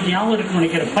கான்செப்ட் உங்களுக்கு ஞாபகம் இருக்குன்னு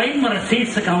நினைக்கிறேன். பைன் மர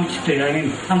சீட்ஸை காமிச்சிட்டு, ஐ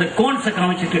மீன் அந்த கோன்ஸை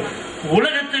காமிச்சிட்டு,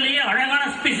 உலகத்திலேயே அழகான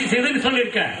ஸ்பீசிஸ் எதுன்னு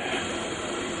சொல்லியிருக்கேன்,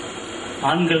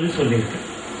 ஆண்கள் சொல்லியிருக்கேன்.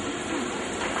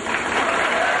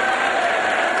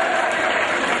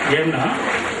 ஏன்னா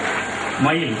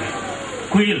மயில்,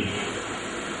 குயில்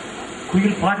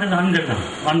பாடுறது ஆண்கள் தான்,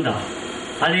 வந்தா.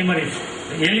 அதே மாதிரி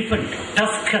எலிபென்ட்,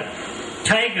 டஸ்கர்,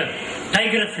 டைகர்,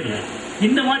 டைகரஸ் இல்லை,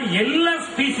 இந்த மாதிரி எல்லா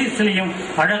ஸ்பீசிஸ்லயும்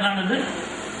அழகானது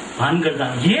ஆண்கள்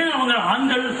தான். ஏன் அவங்க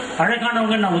ஆண்கள்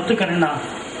அழகானவங்க நான் ஒத்துக்கிறேன்னா,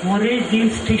 ஒரே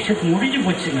ஜீன்ஸ் டிஷர்ட் முடிஞ்சு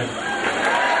போச்சுங்க.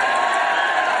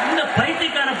 இந்த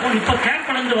பைத்தியக்கார பொண்ணு இப்ப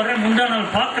கேம்ப்ல இருந்து வர முந்தா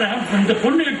நாள் பாக்குறேன், இந்த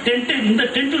பொண்ணு டென்ட், இந்த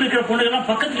டென்ட்ல இருக்கிற பொண்ணுகள்லாம்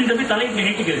பக்கத்துல போய் தலைக்கு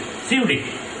நீட்டிக்குது. சிவடி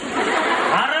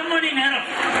அரை மணி நேரம்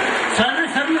சரு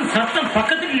சரு சத்தம்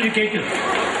பக்கத்துல கேட்குது.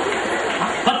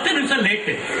 10 நிமிஷம்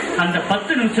லேட்டு. அந்த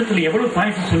 10 நிமிஷத்துல எவ்வளவு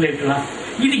பாயிண்ட்ஸ் சொல்லிருக்கலாம்.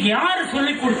 இது யாரு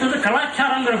சொல்லி கொடுத்தது?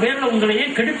 கலாச்சாரங்கிற பேர்ல உங்களை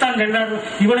ஏன் கெடுத்தாங்க எல்லாரும்?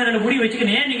 இவ்வளவு முடி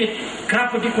வச்சுக்கணும், ஏன் நீங்க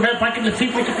கிராப் வச்சு கூடாது, பாக்கெட்ல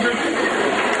சீப் வச்சு கூடாது?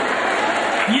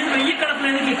 இது வெய்ய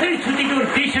காலத்துல எதுக்கு கை சுத்திட்டு ஒரு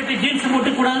டிஷர்ட் ஜீன்ஸ்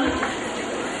போட்டு கூடாது?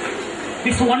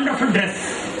 It's wonderful dress.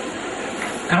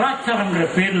 கலாச்சாரங்கிற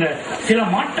பேர்ல சில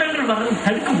மாற்றங்கள் வர்றது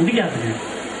தடுக்க முடியாதுங்க.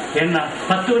 ஏன்னா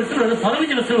 10 வருஷத்துல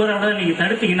 15 வருஷம் வர நீங்க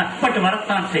தடுத்தீங்கன்னா பட்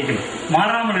வரத்தான் செய்யும்.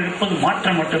 மாறாமல் இருப்பது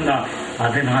மாற்றம் மட்டும்தான்.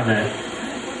 அதனால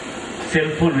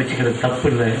செல்போன் வச்சுக்கிறது தப்பு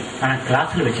இல்லை, ஆனா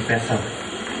கிளாஸ்ல வச்சு பேசாது.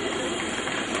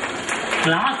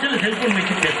 கிளாஸ்ல செல்போன்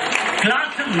வச்சு பேச,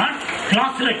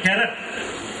 கிளாஸ்ல டெரர்.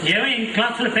 எவன்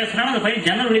கிளாஸ்ல பேசுறானோ அந்த பையன்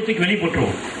ஜன்னல் வெளியத்துக்கு வெளியே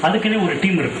போட்டுருவோம். அதுக்குன்னே ஒரு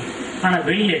டீம் இருக்கும். ஆனா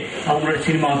வெளியே அவங்களோட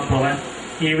சினிமாவுக்கு போவேன்,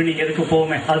 ஈவினிங் எதுக்கு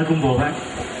போவேன், அதுக்கும் போவேன்,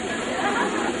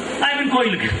 ஐ மீன்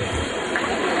கோயிலுக்கு.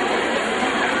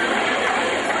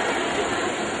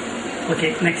 Okay,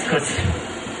 next question.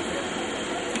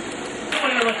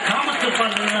 காமத்தில்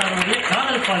பால் அவருடைய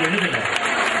காதல் பால் எழுதல.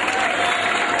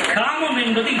 காமம்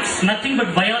என்பது it's nothing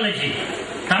but biology.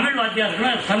 Tamil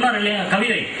வாத்தியார் சொன்னார் இல்லையா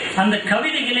கவிதை, அந்த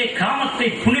கவிதையிலே காமத்தை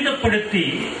புனிதப்படுத்தி,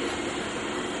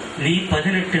 நீ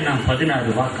 18 நான்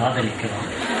 16 வா காதலிக்கலாம்,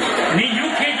 நீ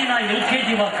யூகேஜி நான்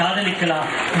எல்கேஜி வா காதலிக்கலாம்.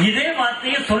 இதே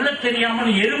வார்த்தையை சொல்ல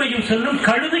தெரியாமல் எருமையும் சொல்லும்,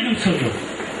 கழுதையும் சொல்லும்.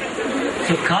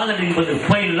 காதல் என்பது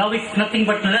love is nothing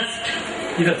but lost.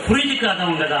 இதை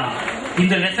புரிஞ்சுக்காதவங்க தான்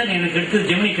இந்த லெசன் எனக்கு எடுத்தது.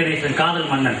 ஜெமினி கணேசன், காதல்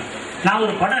மன்னன். நான்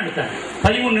ஒரு படம் எடுத்தேன்,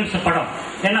 13 நிமிஷம் படம்.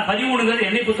 ஏன்னா 13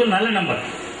 என்னை பொறுத்த நல்ல நம்பர்.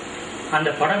 அந்த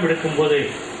படம் எடுக்கும் போது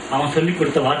அவன் சொல்லிக்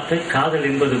கொடுத்த வார்த்தை காதல்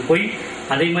என்பது பொய்.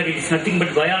 அதே மாதிரி இட்ஸ் நத்திங்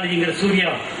பட் பயாலஜிங்கிற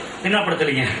சூர்யா என்ன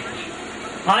படத்துலீங்க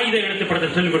ஆயுத எழுத்து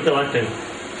படத்தில் சொல்லிக் கொடுத்த வார்த்தை.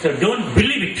 So don't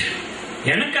believe it.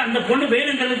 எனக்கு அந்த பொண்ணு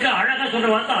வேணுங்கிறதுக்கு அழகா சொல்ற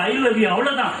வார்த்தை ஐ லவ் யூ,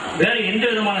 அவ்வளவுதான். வேற எந்த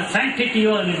விதமான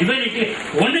சாங்டிட்டியோ டிவைனிட்டி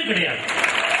ஒண்ணும் கிடையாது.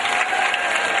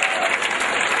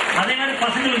 அதே மாதிரி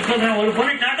பசங்களுக்கு சொல்றேன், ஒரு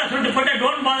பொண்ணு டாட்டா சொல்லிட்டு போட்டா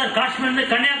டோன்ட் பாதர், காஷ்மீர் இருந்து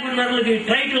Kanyakumari வரலுக்கு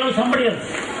try to love somebody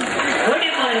else.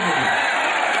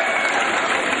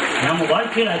 நம்ம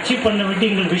வாழ்க்கையில் அச்சீவ் பண்ண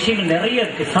வேண்டிய விஷயங்கள் நிறைய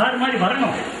இருக்கு. சார் மாதிரி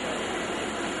வரணும்.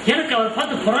 எனக்கு அவர்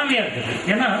பார்த்து பொறாமையா இருக்கு.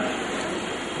 ஏன்னா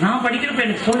நான் படிக்கிறப்ப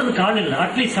எனக்கு சொல்றதுக்கு ஆள் இல்லை.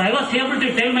 At least I was able to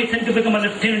tell my Sen to become a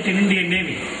lieutenant in Indian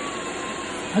Navy.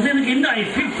 அது எனக்கு இன்னும் I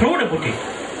feel proud about it.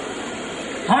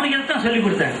 அவனுக்கு எதான் சொல்லிக்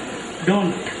கொடுத்தேன்,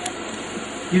 டோன்ட்,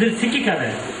 இது சிக்கிக்காத,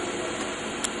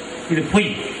 இது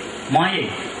பொய், மாயை,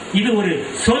 இது ஒரு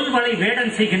சொல்வலை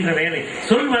வேடன் செய்கின்ற வேலை.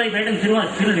 சொல்வலை வேடன்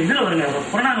இதுல வருங்க,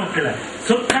 புறநானூற்றுல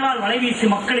சொற்களால் வலை வீசி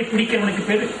மக்களை பிடிக்கிறவனுக்கு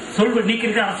பேரு சொல்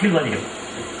நீக்கிற அரசியல்வாதிகள்.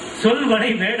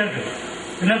 சொல்வலை வேடர்கள்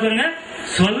என்ன பாருங்க,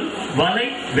 சொல் வலை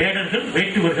வேடர்கள்,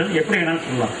 வேட்டுவர்கள், எப்படி வேணாலும்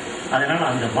சொல்லலாம். அதனால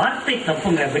அந்த வார்த்தை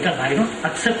தப்புங்க. Because I don't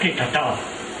accept it at all.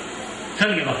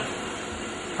 சொல்லுங்க,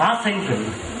 ஆசைன்னு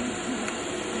சொல்லுங்க.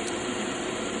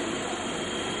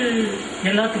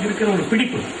 எல்லாத்துக்கும் இருக்கிற ஒரு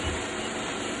பிடிப்பு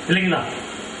இல்லைங்களா?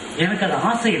 எனக்கு அது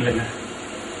ஆசை இல்லைங்க.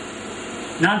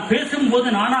 நான் பேசும்போது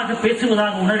நானாக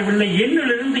பேசுவதாக உணர்வில்லை,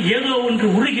 என்னிலிருந்து ஏதோ ஒன்று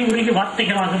உருகி உருகி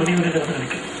வார்த்தைகளாக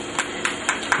வெளிவருகிறது.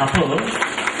 அப்போ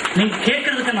நீங்க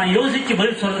கேட்கறதுக்கு நான் யோசிச்சு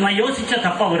பதில் சொல்றேன். நான் யோசிச்சா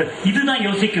தப்பா வரும். இதுதான்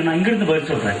யோசிக்கும். நான் இங்கிருந்து பதில்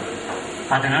சொல்றேன்.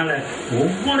 அதனால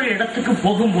ஒவ்வொரு இடத்துக்கும்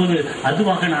போகும்போது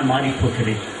அதுவாக நான் மாறி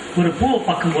போகிறேன். ஒரு பூவை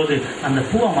பார்க்கும்போது அந்த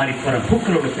பூவா மாறி போறேன்,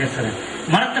 பூக்களோடு பேசுறேன்.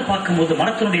 மரத்தை பார்க்கும்போது,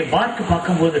 மரத்தினுடைய பார்க்கு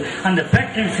பார்க்கும்போது, அந்த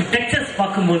பேட்டர்ன்ஸ் டெக்ஸ்சர்ஸ்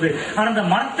பார்க்கும்போது, அந்த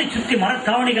மரத்தை சுற்றி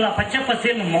மரத்தாவணிகளா பச்சை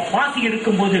பசேல் பாசி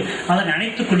இருக்கும்போது அதை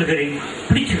நினைத்துக் கொள்கிறேன்.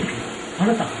 பிடிச்சிருக்கு,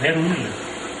 அவ்வளவுதான், வேற ஒண்ணும் இல்லை.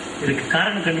 இதுக்கு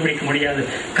காரணம் கண்டுபிடிக்க முடியாது.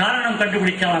 காரணம்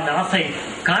கண்டுபிடிச்சால் அந்த ஆசை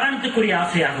காரணத்துக்குரிய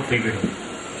ஆசையாக போய்விடும்.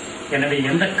 எனவே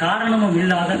எந்த காரணமும்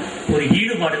இல்லாத ஒரு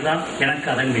ஈடுபாடுதான் எனக்கு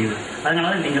அடங்குது.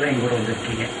 அதனால நீங்களும் எங்கூட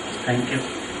வந்திருக்கீங்க. தேங்க்யூ.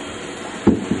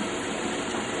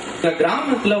 இந்த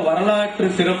கிராமத்துல வரலாற்று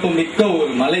சிறப்பு மிக்க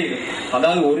ஒரு மலை இருக்கு.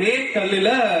 அதாவது ஒரே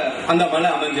கல்லுல அந்த மலை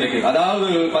அமைஞ்சிருக்கு. அதாவது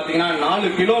பாத்தீங்கன்னா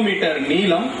 4 கிலோமீட்டர்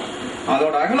நீளம்,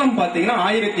 அதோட அகலம் பாத்தீங்கன்னா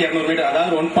 1200 மீட்டர்,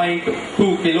 அதாவது 1.2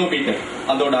 கிலோமீட்டர்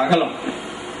அதோட அகலம்.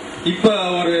 இப்ப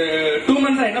ஒரு 2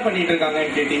 months என்ன பண்ணிட்டு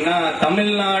இருக்காங்கன்னு கேட்டீங்கன்னா,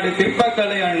 தமிழ்நாடு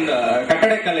சிற்பக்கலை அண்ட்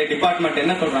கட்டடக்கலை டிபார்ட்மெண்ட்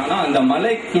என்ன சொல்றாங்கன்னா, அந்த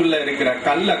மலைக்குள்ள இருக்கிற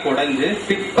கல்லை குடைஞ்சு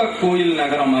சிற்ப கோயில்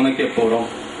நகரம் அமைக்க போறோம்.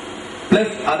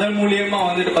 பிளஸ் அதன் மூலியமா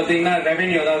வந்துட்டு பாத்தீங்கன்னா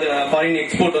ரெவென்யூ, அதாவது ஃபாரின்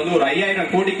எக்ஸ்போர்ட் வந்து ஒரு 5000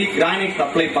 கோடிக்கு கிரானைட்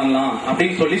சப்ளை பண்ணலாம்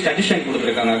அப்படின்னு சொல்லி சஜஷன்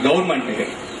கொடுத்திருக்காங்க கவர்மெண்ட்டுக்கு.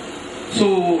 சோ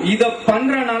இத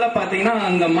பண்றனால பாத்தீங்கன்னா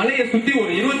அந்த மலையை சுத்தி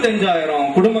ஒரு 25,000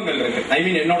 குடும்பங்கள் இருக்கு. ஐ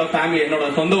மீன் என்னோட ஃபேமிலி, என்னோட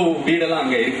சொந்த வீடெல்லாம்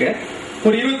அங்க இருக்கு.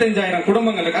 ஒரு 25,000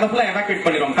 குடும்பங்கள் இருக்கு. அதெல்லாம் எவாக்குவேட்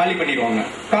பண்ணிடுவாங்க, காலி பண்ணிடுவாங்க.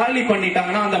 காலி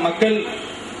பண்ணிட்டாங்கன்னா அந்த மக்கள்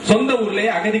சொந்த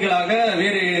ஊர்லயே அகதிகளாக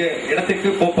வேறு இடத்துக்கு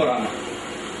போறாங்க.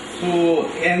 ஸோ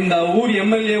இந்த ஊர்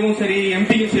எம்எல்ஏவும் சரி,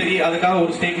 எம்பியும் சரி அதுக்காக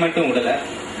ஒரு ஸ்டேட்மெண்ட்டும் விடல.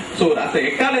 ஸோ அஸ்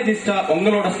எக்காலஜிஸ்டா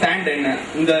உங்களோட ஸ்டாண்ட் என்ன?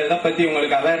 இந்த இதை பத்தி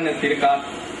உங்களுக்கு அவேர்னஸ் இருக்கா?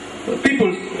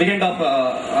 பீப்புள்ஸ் பிஹைண்ட் ஆஃப்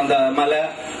அந்த மலை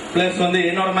பிளஸ் வந்து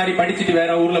என்னோட மாதிரி படிச்சுட்டு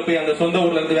வேற ஊர்ல போய் அந்த சொந்த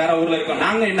ஊர்ல இருந்து வேற ஊர்ல இருக்கோம்,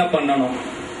 நாங்க என்ன பண்ணணும்?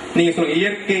 நீங்க சொல்லுங்க,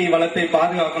 இயற்கை வளத்தை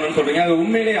பாதுகாக்கணும்னு சொல்றீங்க. அது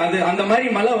உண்மையிலே அது அந்த மாதிரி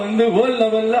மலை வந்து வேர்ல்ட்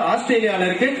லெவல்ல ஆஸ்திரேலியால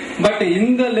இருக்கு. பட்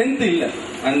இந்த லென்த் இல்ல,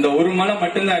 அந்த ஒரு மலை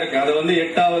மட்டும்தான் இருக்கு. அதை வந்து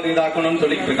 8வது இதாக்கணும்னு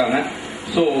சொல்லிட்டு இருக்காங்க.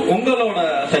 சோ உங்களோட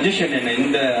சஜஷன் என்ன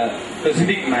இந்த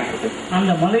ஸ்பெசிபிக் மேட்டருக்கு?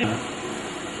 அந்த மலை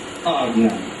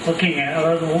ஓகேங்க.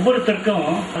 அதாவது ஒவ்வொருத்தருக்கும்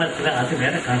அது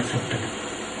வேற கான்செப்ட்.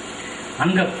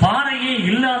 அங்க பாறையே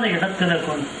இல்லாத இடத்துல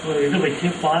ஒரு இது வச்சு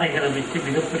பாறைகளை வச்சு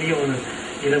மிகப்பெரிய ஒரு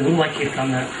இதை உருவாக்கி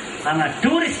இருக்காங்க. ஆனா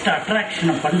டூரிஸ்ட்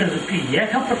அட்ராக்ஷனை பண்றதுக்கு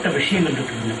ஏகப்பட்ட விஷயங்கள்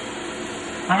இருக்குங்க.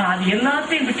 ஆனா அது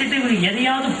எல்லாத்தையும் விட்டுட்டு இவங்க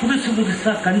எதையாவது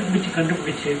புதுசா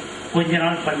கண்டுபிடிச்சு கொஞ்ச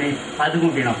நாள் பண்ணி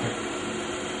அதுவும் வீணாப்படும்.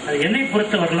 அது என்னை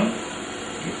பொறுத்தவரையிலும்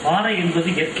பாறை என்பது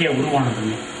இயற்கையா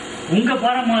உருவானதுங்க. உங்க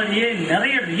பாறை மாதிரியே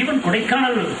நிறைய, ஈவன்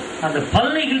கொடைக்கானல் அந்த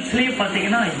பழனி ஹில்ஸ்லயே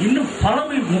பாத்தீங்கன்னா இன்னும் பல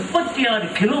 36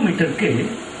 கிலோமீட்டருக்கு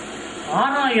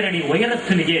 6000 அடி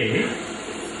உயரத்திலேயே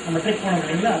நம்ம ட்ரெக் போனோம்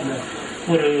இல்லைங்களா, அந்த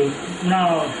ஒரு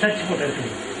நான் சர்ச் போட்டு இருக்கு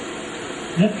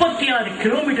 36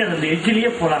 கிலோமீட்டர் அந்த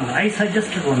எட்ஜிலேயே போறாங்க. ஐ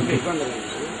சஜஸ்ட் ஒன்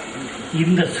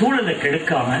இந்த சூழலை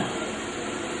கெடுக்காம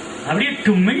அப்படியே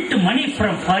to mint money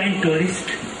from foreign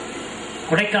tourist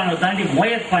Kodaikanal தாண்டி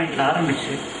மோயர் பாயிண்ட்ல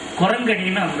ஆரம்பிச்சு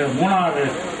குரங்கடின்னு அந்த 3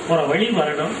 போற வழி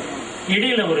வரணும்.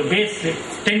 இடையில ஒரு பேஸ்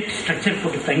டென்ட் ஸ்ட்ரக்சர்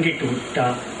போட்டு தங்கிட்டு விட்டா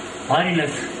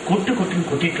ஃபாரினர்ஸ் கொட்டுன்னு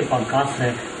கொட்டிட்டு இருப்பாங்க காசை.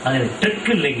 அதுல ட்ரெக்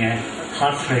இல்லைங்க,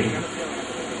 ஹார்ஸ் ரைடிங்.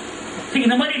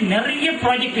 இந்த மாதிரி நிறைய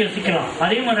ப்ராஜெக்ட் யோசிக்கலாம்.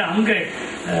 அதே மாதிரி அங்க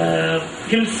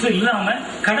ஹில்ஸ் இல்லாம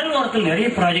கடல் ஓரத்தில் நிறைய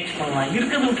ப்ராஜெக்ட்ஸ் பண்ணலாம்.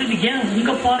 இருக்கிறத விட்டுட்டு ஏன்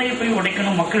உங்க பாறையை போய்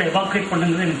உடைக்கணும், மக்களை எவாக்குவேட்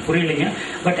பண்ணுறது எனக்கு புரியலைங்க.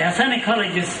 பட் ஆஸ் அன்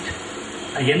எக்காலஜிஸ்ட்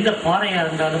எந்த பாறையா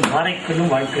இருந்தாலும் பாறைக்குன்னு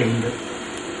வாழ்க்கை உண்டு.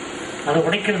 அதை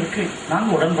உடைக்கிறதுக்கு நாங்க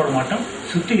உடன்பட மாட்டோம்.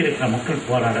 சுத்தி இருக்கிற மக்கள்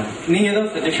போராடணும். நீங்க ஏதாவது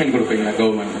சஜஷன் கொடுப்பீங்களா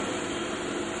government?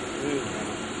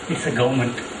 It's a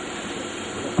government.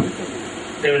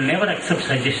 They will never accept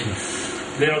suggestions.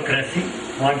 Bureaucracy,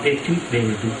 what they think they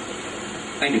will do.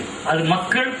 அது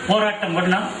மக்கள் போராட்டம்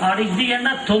பண்ணா அது இது என்ன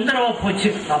தொந்தரவா போச்சு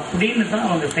அப்படின்னு தான்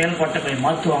அவங்க செயல்பாட்டை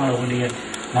மாற்றுவாங்க ஒழிய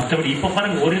மற்றபடி இப்ப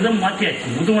பாருங்க ஒரு இடம் மாத்தியாச்சு.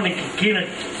 முதுமலைக்கு கீழே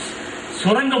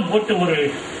சுரங்கம் போட்டு ஒரு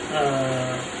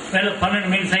வேலை 12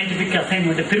 மைல் சயின்டிபிக்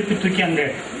அசைன்மெண்ட் திருப்பி தூக்கி அங்க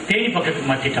தேனி பக்கத்துக்கு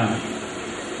மாத்திட்டாங்க.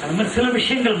 அந்த மாதிரி சில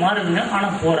விஷயங்கள் மாறுதுங்க. ஆனா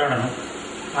போராடணும்.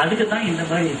 அதுக்கு தான் இந்த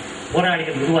மாதிரி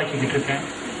போராளிகள் உருவாக்கிக்கிட்டு இருக்கேன்.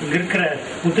 இங்க இருக்கிற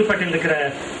முத்துப்பேட்டையில் இருக்கிற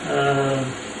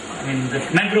இந்த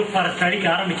மேங்க்ரோவ் ஃபாரஸ்ட் அடிக்க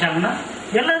ஆரம்பிச்சாங்கன்னா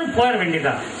எல்லாரும் போயிட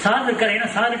வேண்டியதான். சார் இருக்காரு, ஏன்னா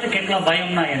சார்கிட்ட கேட்கலாம்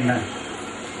பயம்னா என்ன.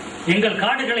 எங்கள்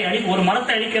காடுகளை ஒரு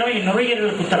மரத்தை அழிக்கிறவன்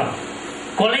நுரையீரலை குத்துறான்.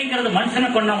 கொலைங்கிறது மனுஷனை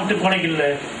கொண்டா மட்டும் கொலை இல்லை,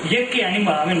 இயற்கை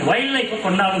அனிமல் வைல்ட் லைஃப்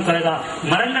கொண்டாலும் கொலைதான்.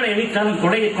 மரங்களை அழித்தாலும்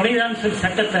கொலைதான் சொல்லி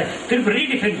சட்டத்தை திருப்பி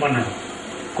ரீடிஃபைன் பண்ணணும்.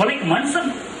 கொலைக்கு மனுஷன்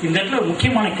இந்த இடத்துல ஒரு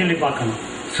முக்கியமான கேள்வி பார்க்கணும்.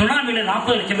 சுனாமியில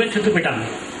 40 லட்சம் பேர் செத்து போயிட்டாங்க.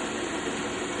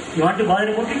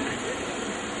 பாதிர போட்டு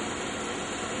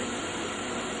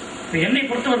என்னை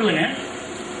பொறுத்தவரையிலுங்க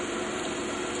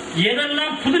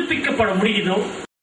எதெல்லாம் புதுப்பிக்கப்பட முடியுதோ